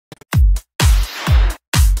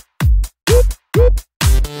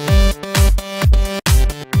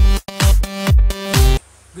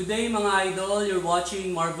Good day mga idol, you're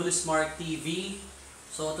watching Marvelous Mark TV.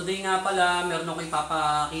 So today nga pala, meron ako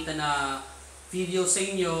ipapakita na video sa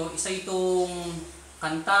inyo. Isa itong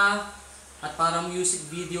kanta at parang music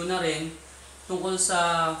video na rin tungkol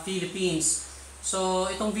sa Philippines.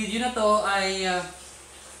 So itong video na to ay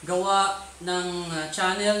gawa ng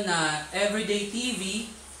channel na Everyday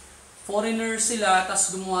TV. Foreigners sila,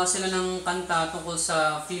 tas gumawa sila ng kanta tungkol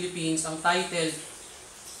sa Philippines. Ang title,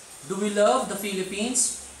 Do We Love the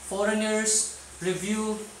Philippines? Foreigners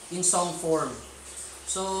Review in Song Form.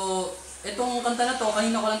 So, itong kanta na to,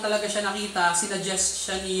 kanina ko lang talaga siya nakita. Sinuggest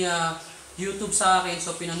siya ni YouTube sa akin.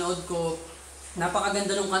 So, pinanood ko.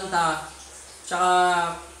 Napakaganda ng kanta. Tsaka,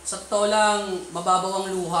 sa totoo lang, mababaw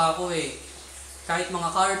ang luha ko eh. Kahit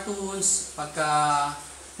mga cartoons, pagka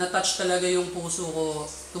na-touch talaga yung puso ko,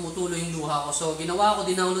 tumutuloy yung luha ko. So, ginawa ko,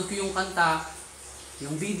 dinownload ko yung kanta,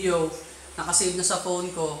 yung video, nakasave na sa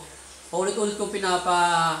phone ko. Paulit-ulit kong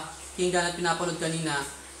pinapakinggan at pinapanood kanina.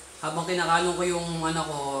 Habang kinakalong ko yung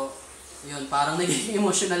ko, yun, parang naging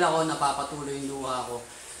emotional ako, napapatuloy yung luha ko.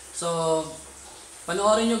 So,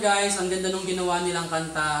 panoorin nyo guys, ang ganda nung ginawa nilang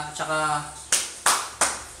kanta, tsaka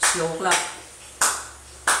slow clap.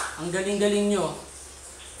 Ang galing-galing nyo.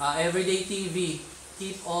 Everyday TV,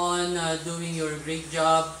 keep on doing your great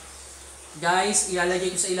job. Guys,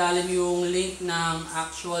 ilalagay ko sa ilalim yung link ng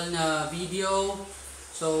actual na video.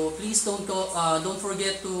 So please don't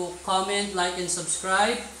forget to comment, like, and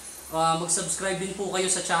subscribe. Mag-subscribe din po kayo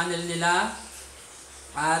sa channel nila.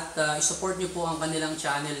 At i-support nyo po ang kanilang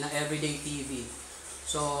channel na Everyday TV.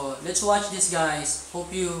 So let's watch this guys.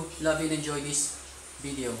 Hope you love and enjoy this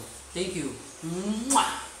video. Thank you.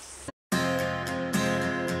 Mwah!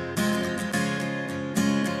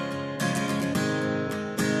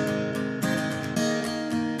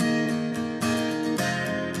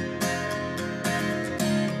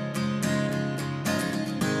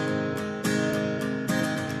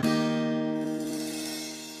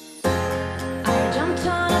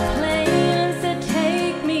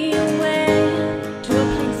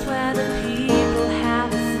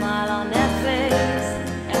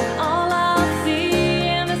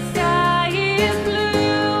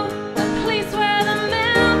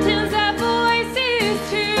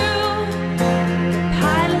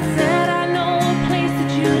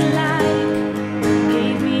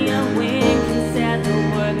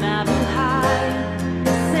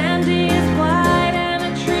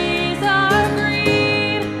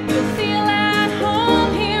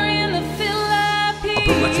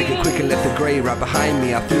 Left the grey right behind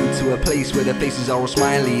me. I flew to a place where the faces are all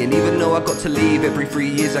smiley. And even though I got to leave every 3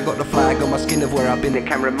 years, I got the flag on my skin of where I've been. It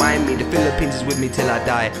can remind me the Philippines is with me till I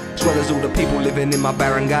die, as well as all the people living in my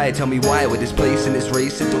barangay. Tell me why with this place and this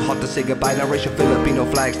race, it's too hard to say goodbye. Now raise your Filipino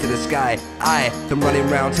flags to the sky. I am running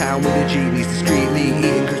round town with the jeepneys discreetly,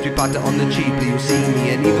 eating crispy pata on the cheaply. You'll see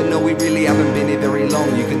me, and even though we really haven't been here very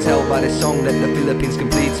long, you can tell by this song that the Philippines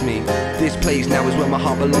completes me. This place now is where my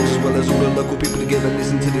heart belongs, as well as all the local people together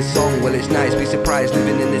listen to this song. Well, it's nice, be surprised,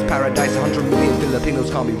 living in this paradise. 100 million Filipinos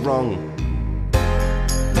can't be wrong.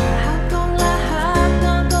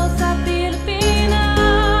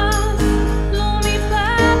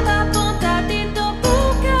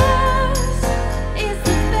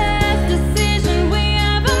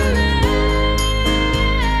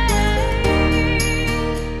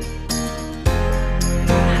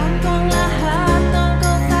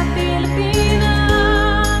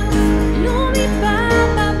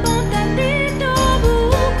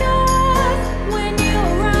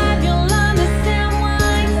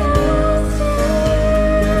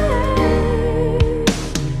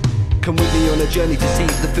 Come with me on a journey to see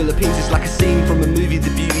the Philippines. It's like a scene from a movie. The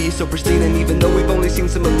beauty is so pristine, and even though we've only seen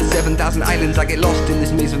some of the 7,000 islands, I get lost in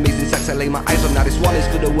this maze of amazing sights I lay my eyes on. Now this one is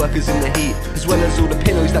for the workers in the heat, as well as all the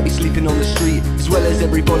Pinoys that be sleeping on the street, as well as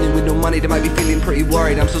everybody with no money that might be feeling pretty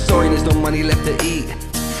worried. I'm so sorry there's no money left to eat.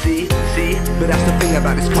 See, but that's the thing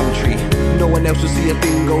about this country, no one else will see a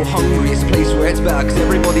thing go hungry. It's a place where it's better cause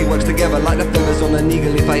everybody works together like the feathers on an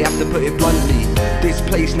eagle, if I have to put it bluntly. This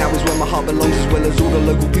place now is where my heart belongs, as well as all the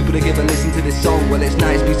local people together listen to this song. Well, it's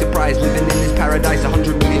nice, be surprised, living in this paradise.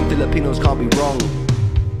 100 million Filipinos can't be wrong.